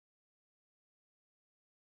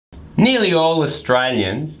Nearly all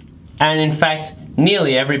Australians, and in fact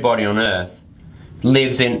nearly everybody on Earth,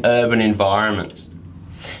 lives in urban environments.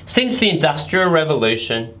 Since the Industrial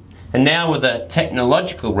Revolution, and now with the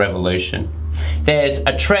technological revolution, there's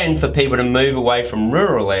a trend for people to move away from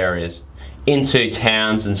rural areas into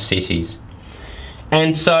towns and cities.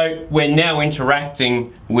 And so we're now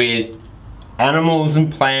interacting with animals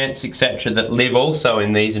and plants, etc., that live also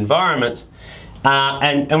in these environments.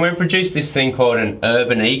 And we've produced this thing called an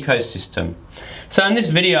urban ecosystem. So in this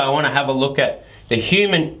video I want to have a look at the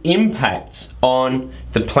human impacts on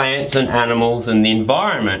the plants and animals and the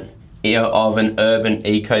environment of an urban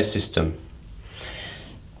ecosystem.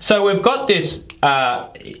 So we've got this,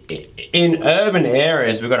 in urban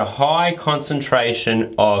areas we've got a high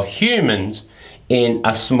concentration of humans in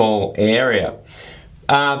a small area.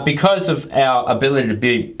 Because of our ability to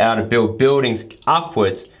be able to build buildings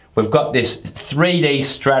upwards, we've got this 3D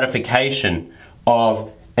stratification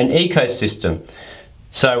of an ecosystem.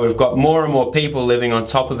 So we've got more and more people living on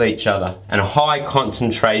top of each other and a high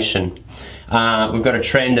concentration. We've got a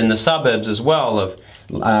trend in the suburbs as well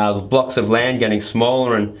of blocks of land getting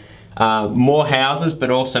smaller and more houses, but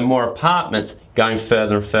also more apartments going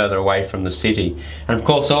further and further away from the city. And of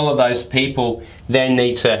course all of those people then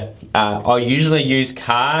need to, I usually use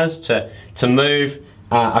cars to move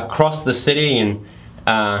across the city and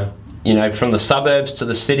you know, from the suburbs to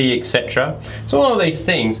the city, etc. So all of these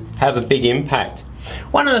things have a big impact.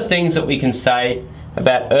 One of the things that we can say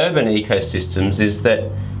about urban ecosystems is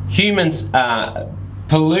that humans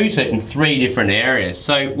pollute it in 3 different areas.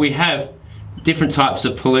 So we have different types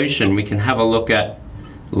of pollution. We can have a look at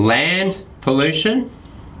land pollution,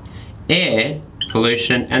 air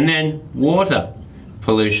pollution, and then water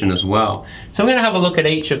pollution as well. So I'm going to have a look at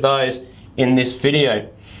each of those in this video.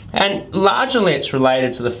 And largely it's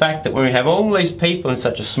related to the fact that when we have all these people in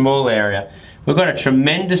such a small area, we've got a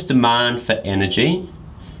tremendous demand for energy,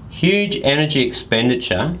 huge energy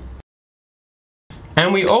expenditure,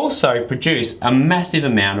 and we also produce a massive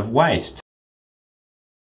amount of waste.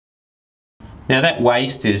 Now that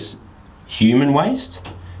waste is human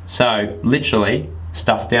waste, so literally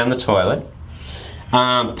stuff down the toilet,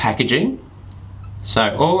 packaging,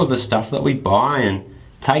 so all of the stuff that we buy and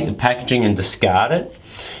take the packaging and discard it.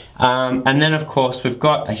 And then of course we've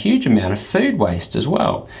got a huge amount of food waste as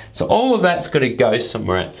well. So all of that's got to go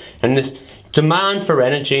somewhere. And this demand for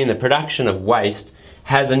energy and the production of waste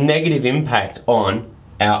has a negative impact on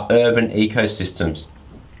our urban ecosystems.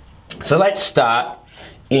 So let's start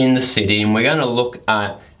in the city, and we're going to look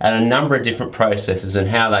at a number of different processes and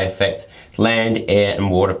how they affect land, air and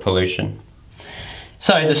water pollution.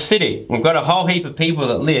 So the city, we've got a whole heap of people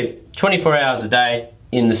that live 24 hours a day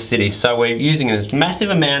in the city, so we're using this massive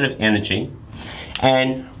amount of energy,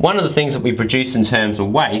 and one of the things that we produce in terms of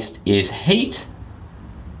waste is heat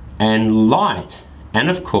and light, and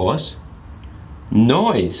of course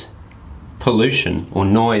noise pollution or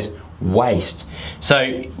noise waste.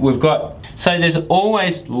 So there's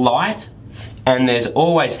always light and there's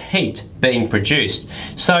always heat being produced.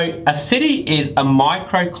 So a city is a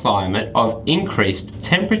microclimate of increased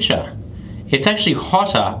temperature. It's actually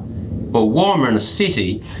hotter or warmer in a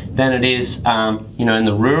city than it is you know, in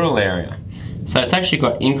the rural area. So it's actually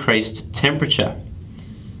got increased temperature.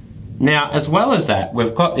 Now as well as that,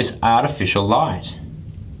 we've got this artificial light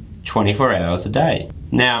 24 hours a day.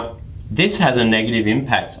 Now this has a negative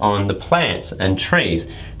impact on the plants and trees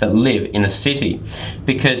that live in a city,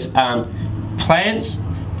 because plants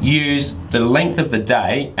use the length of the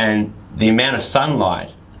day and the amount of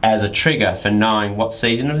sunlight as a trigger for knowing what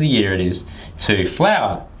season of the year it is to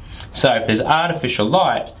flower. So if there's artificial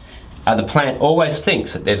light, the plant always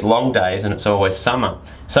thinks that there's long days and it's always summer.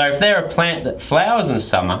 So if they're a plant that flowers in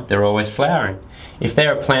summer, they're always flowering. If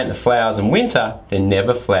they're a plant that flowers in winter, they're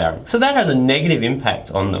never flowering. So that has a negative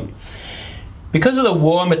impact on them. Because of the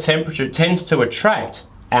warmer temperature, it tends to attract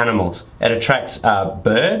animals. It attracts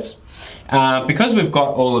birds. Because we've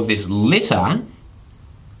got all of this litter,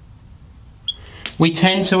 we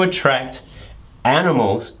tend to attract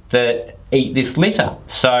animals that eat this litter.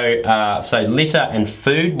 So, so litter and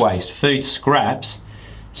food waste, food scraps.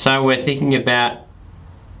 So we're thinking about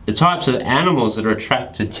the types of animals that are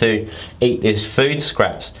attracted to eat these food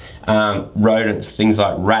scraps. Rodents, things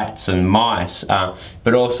like rats and mice,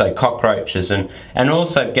 but also cockroaches, and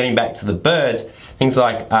also getting back to the birds, things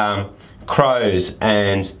like crows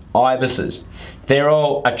and ibises. They're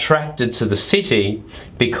all attracted to the city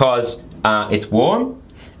because it's warm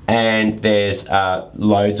and there's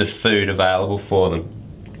loads of food available for them.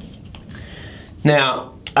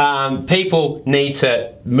 Now, people need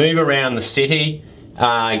to move around the city,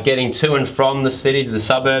 getting to and from the city to the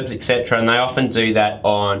suburbs, etc., and they often do that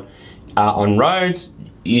on on roads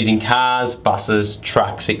using cars, buses,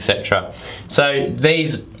 trucks, etc. So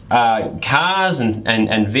these cars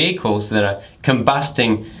and vehicles that are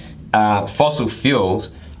combusting fossil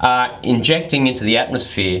fuels are injecting into the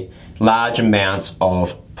atmosphere large amounts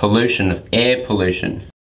of pollution, of air pollution.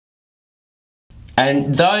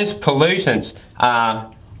 And those pollutants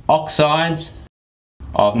are oxides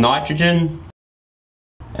of nitrogen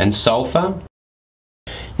and sulfur.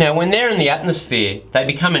 Now, when they're in the atmosphere, they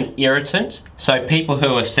become an irritant. So people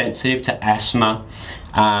who are sensitive to asthma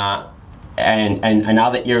and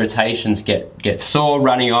other irritations get sore,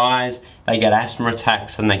 runny eyes, they get asthma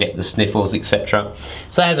attacks, and they get the sniffles, etc.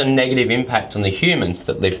 So that has a negative impact on the humans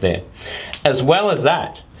that live there. As well as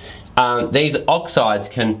that, these oxides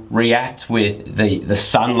can react with the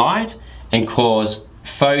sunlight and cause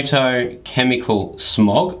photochemical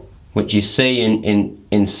smog, which you see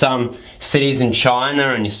in some cities in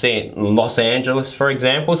China, and you see it in Los Angeles, for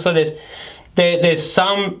example. So there's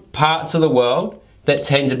some parts of the world that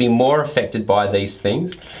tend to be more affected by these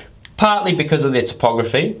things, partly because of their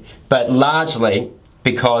topography, but largely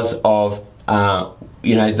because of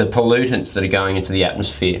the pollutants that are going into the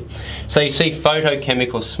atmosphere. So you see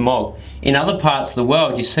photochemical smog. In other parts of the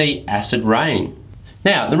world, you see acid rain.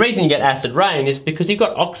 Now, the reason you get acid rain is because you've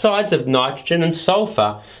got oxides of nitrogen and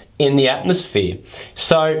sulfur in the atmosphere.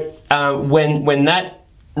 So when that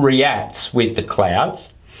reacts with the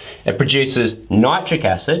clouds, it produces nitric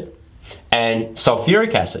acid and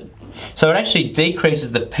sulfuric acid. So it actually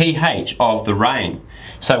decreases the pH of the rain.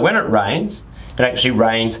 So when it rains, it actually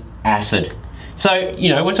rains acid. So,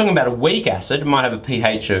 we're talking about a weak acid. It might have a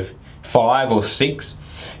pH of 5 or 6.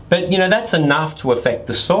 But, that's enough to affect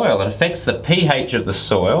the soil. It affects the pH of the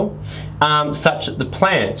soil such that the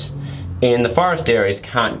plants in the forest areas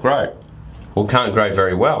can't grow, or can't grow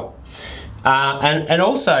very well. And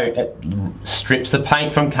also, it strips the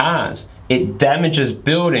paint from cars. It damages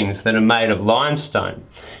buildings that are made of limestone.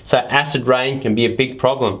 So acid rain can be a big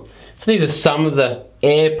problem. So these are some of the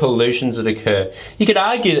air pollutions that occur. You could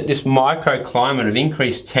argue that this microclimate of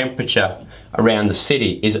increased temperature around the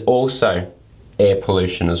city is also air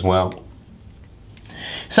pollution as well.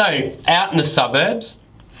 So out in the suburbs,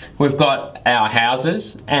 we've got our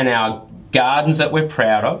houses and our gardens that we're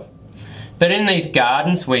proud of. But in these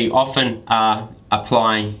gardens, we often are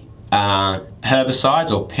applying herbicides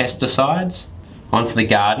or pesticides onto the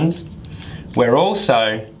gardens. We're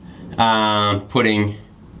also putting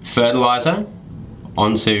fertilizer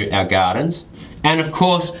onto our gardens, and of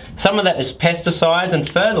course some of that is pesticides and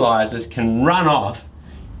fertilizers can run off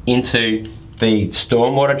into the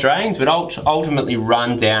stormwater drains, but ultimately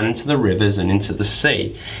run down into the rivers and into the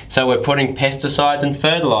sea. So we're putting pesticides and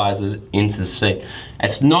fertilizers into the sea.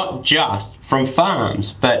 It's not just from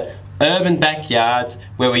farms, but urban backyards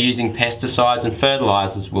where we're using pesticides and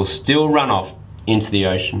fertilizers will still run off into the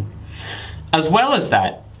ocean. As well as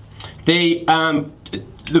that, the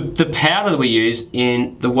powder that we use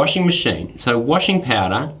in the washing machine. So washing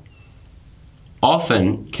powder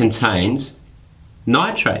often contains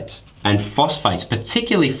nitrates and phosphates,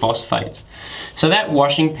 particularly phosphates. So that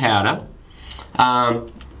washing powder,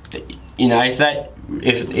 if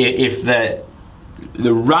the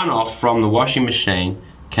runoff from the washing machine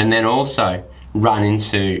can then also run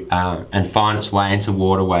into and find its way into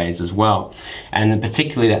waterways as well. And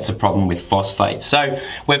particularly that's a problem with phosphates. So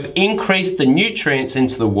we've increased the nutrients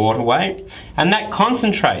into the waterway, and that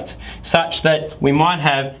concentrates such that we might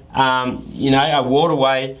have a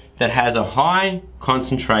waterway that has a high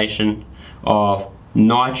concentration of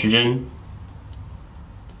nitrogen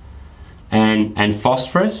and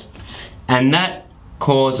phosphorus, and that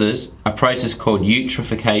causes a process called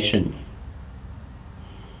eutrophication.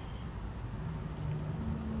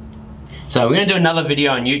 So we're going to do another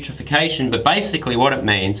video on eutrophication, but basically what it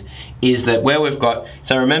means is that where we've got,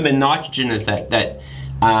 so remember nitrogen is that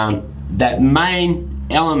main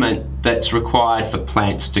element that's required for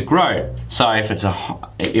plants to grow. So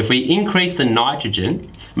if we increase the nitrogen,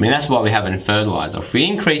 that's why we have it in fertilizer. If we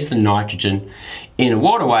increase the nitrogen in a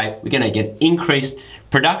waterway, we're going to get increased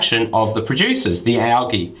production of the producers, the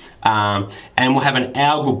algae, and we'll have an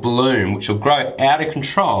algal bloom which will grow out of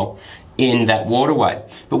control in that waterway.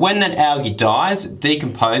 But when that algae dies, it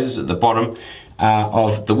decomposes at the bottom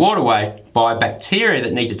of the waterway by bacteria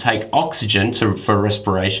that need to take oxygen for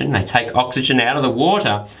respiration. They take oxygen out of the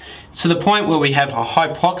water to the point where we have a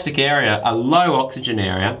hypoxic area, a low oxygen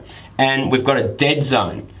area, and we've got a dead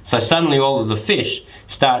zone. So suddenly all of the fish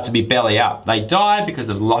start to be belly up. They die because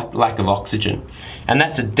of lack of oxygen. And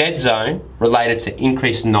that's a dead zone related to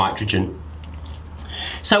increased nitrogen.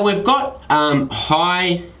 So we've got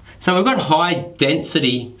high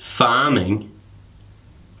density farming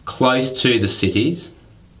close to the cities.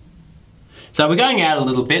 So we're going out a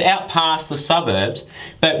little bit, out past the suburbs,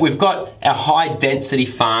 but we've got our high density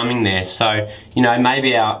farming there. So, you know,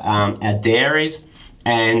 maybe our dairies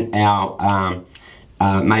and our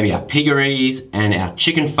maybe our piggeries and our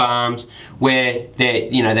chicken farms, where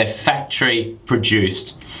they're factory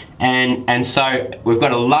produced. And so we've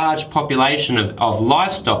got a large population of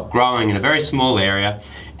livestock growing in a very small area,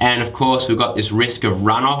 and of course we've got this risk of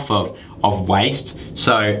runoff of waste.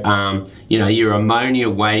 So you know, your ammonia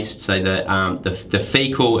waste, so the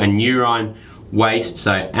fecal and urine waste,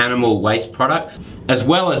 so animal waste products. As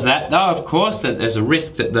well as that, though, of course, that there's a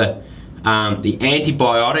risk that the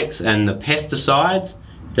antibiotics and the pesticides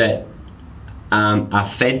that are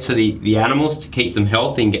fed to the animals to keep them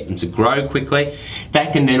healthy and get them to grow quickly,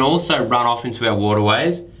 that can then also run off into our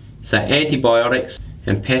waterways. So antibiotics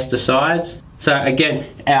and pesticides. So again,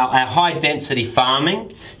 our high density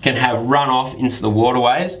farming can have runoff into the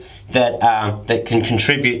waterways that can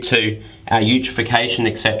contribute to our eutrophication,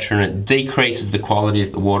 etc., and it decreases the quality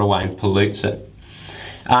of the waterway and pollutes it.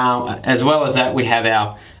 As well as that, we have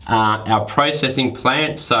our processing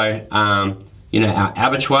plants, so you know, our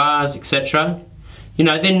abattoirs, etc. You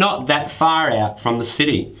know, they're not that far out from the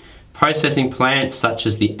city. Processing plants such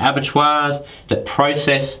as the abattoirs that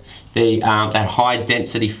process that high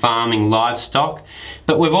density farming livestock,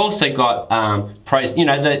 but we've also got you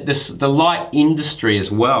know, the light industry as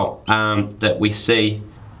well that we see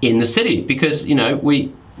in the city, because you know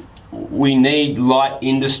we need light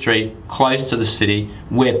industry close to the city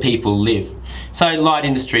where people live. So light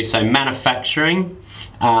industry, so manufacturing,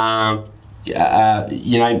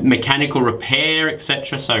 you know, mechanical repair,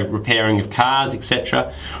 etc., so repairing of cars,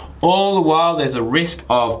 etc. All the while there's a risk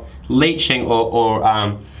of leaching or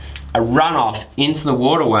a runoff into the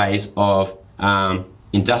waterways of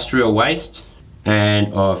industrial waste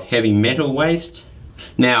and of heavy metal waste.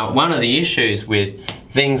 Now, one of the issues with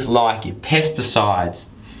things like your pesticides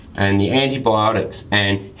and the antibiotics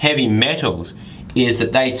and heavy metals is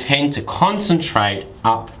that they tend to concentrate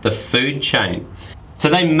up the food chain. So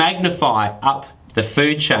they magnify up the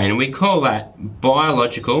food chain, and we call that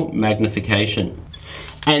biological magnification.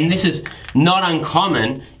 And this is not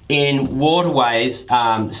uncommon in waterways,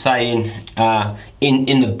 say in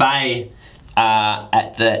the bay,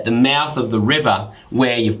 at the mouth of the river,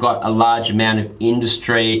 where you've got a large amount of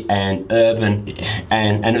industry and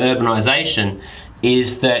urbanization,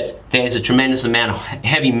 is that there's a tremendous amount of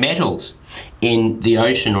heavy metals in the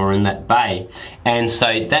ocean or in that bay, and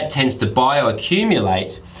so that tends to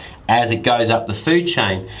bioaccumulate as it goes up the food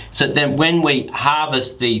chain. So then when we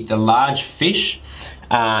harvest the large fish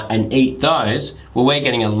and eat those, well, we're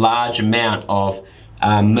getting a large amount of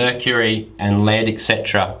mercury and lead,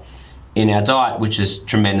 etc., in our diet, which is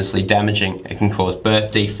tremendously damaging. It can cause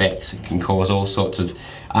birth defects, it can cause all sorts of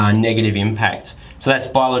negative impacts. So that's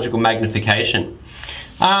biological magnification.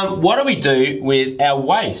 What do we do with our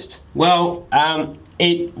waste? Well,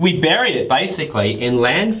 we bury it basically in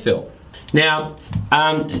landfill. Now,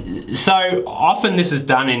 so often this is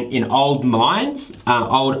done in old mines,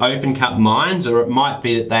 old open cut mines, or it might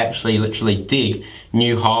be that they actually literally dig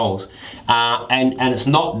new holes. And it's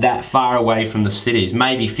not that far away from the cities,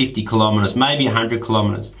 maybe 50 kilometres, maybe 100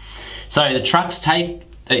 kilometres. So the trucks take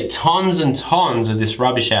tons and tons of this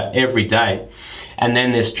rubbish out every day. And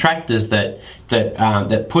then there's tractors that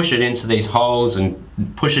push it into these holes and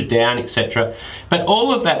push it down, etc. But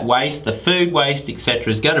all of that waste, the food waste,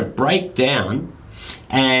 etc., is going to break down,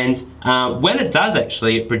 and when it does,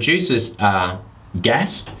 actually, it produces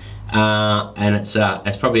gas, and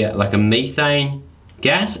it's probably like a methane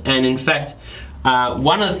gas. And in fact,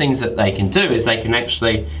 one of the things that they can do is they can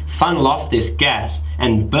actually funnel off this gas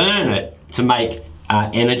and burn it to make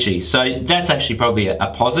energy. So that's actually probably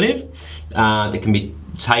a positive that can be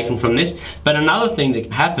taken from this. But another thing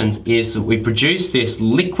that happens is that we produce this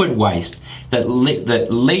liquid waste that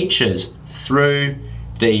leaches through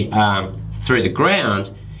the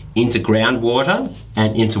ground into groundwater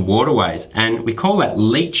and into waterways, and we call that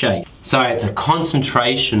leachate. So it's a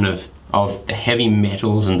concentration of the heavy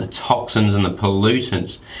metals and the toxins and the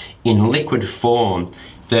pollutants in liquid form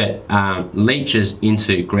that leaches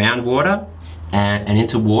into groundwater and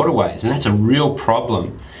into waterways, and that's a real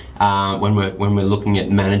problem when we're looking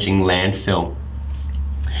at managing landfill.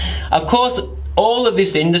 Of course, all of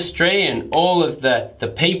this industry and all of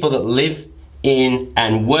the people that live in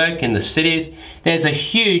and work in the cities, there's a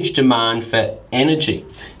huge demand for energy.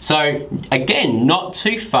 So again, not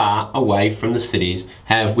too far away from the cities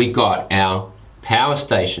have we got our power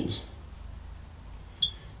stations.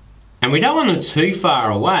 And we don't want them too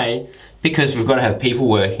far away because we've got to have people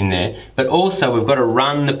working there, but also we've got to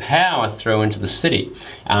run the power through into the city.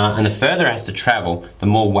 And the further it has to travel, the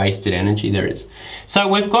more wasted energy there is. So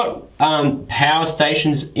we've got power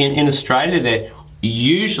stations in Australia. They're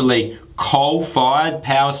usually coal-fired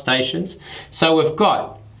power stations. So we've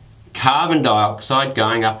got carbon dioxide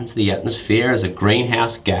going up into the atmosphere as a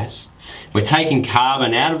greenhouse gas. We're taking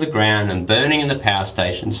carbon out of the ground and burning in the power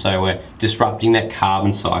station, so we're disrupting that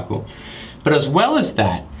carbon cycle. But as well as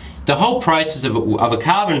that, the whole process of a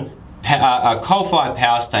coal-fired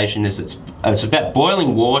power station is it's about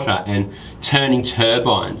boiling water and turning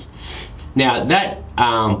turbines. Now that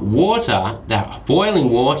that boiling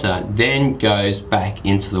water then goes back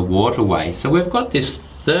into the waterway. So we've got this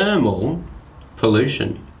thermal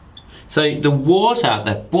pollution. So the water,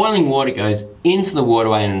 that boiling water, goes into the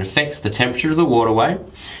waterway and it affects the temperature of the waterway.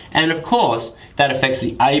 And of course, that affects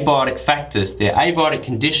the abiotic factors, the abiotic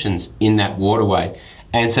conditions in that waterway.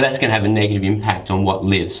 And so that's going to have a negative impact on what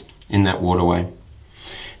lives in that waterway.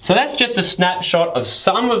 So that's just a snapshot of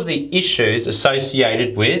some of the issues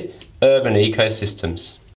associated with urban ecosystems.